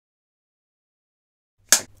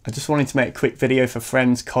I just wanted to make a quick video for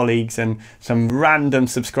friends, colleagues and some random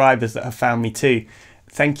subscribers that have found me too.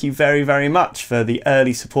 Thank you very, very much for the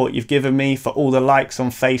early support you've given me, for all the likes on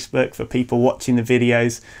Facebook, for people watching the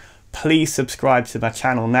videos. Please subscribe to my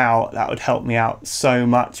channel now. That would help me out so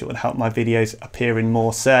much. It would help my videos appear in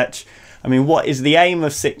more search. I mean, what is the aim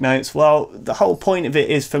of Sick Notes? Well, the whole point of it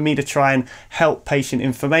is for me to try and help patient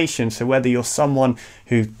information. So whether you're someone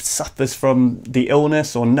who suffers from the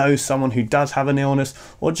illness or knows someone who does have an illness,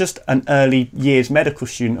 or just an early years medical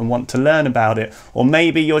student and want to learn about it, or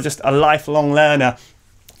maybe you're just a lifelong learner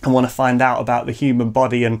and want to find out about the human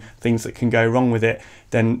body and things that can go wrong with it,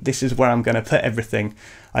 then this is where I'm going to put everything.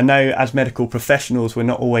 I know as medical professionals we're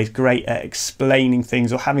not always great at explaining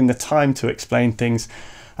things or having the time to explain things,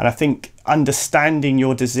 and I think understanding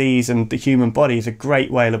your disease and the human body is a great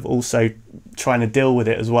way of also trying to deal with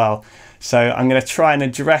it as well. So I'm going to try and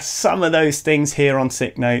address some of those things here on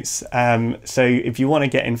Sick Notes. So if you want to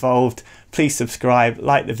get involved, please subscribe,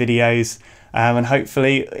 like the videos, and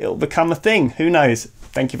hopefully it'll become a thing. Who knows?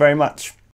 Thank you very much.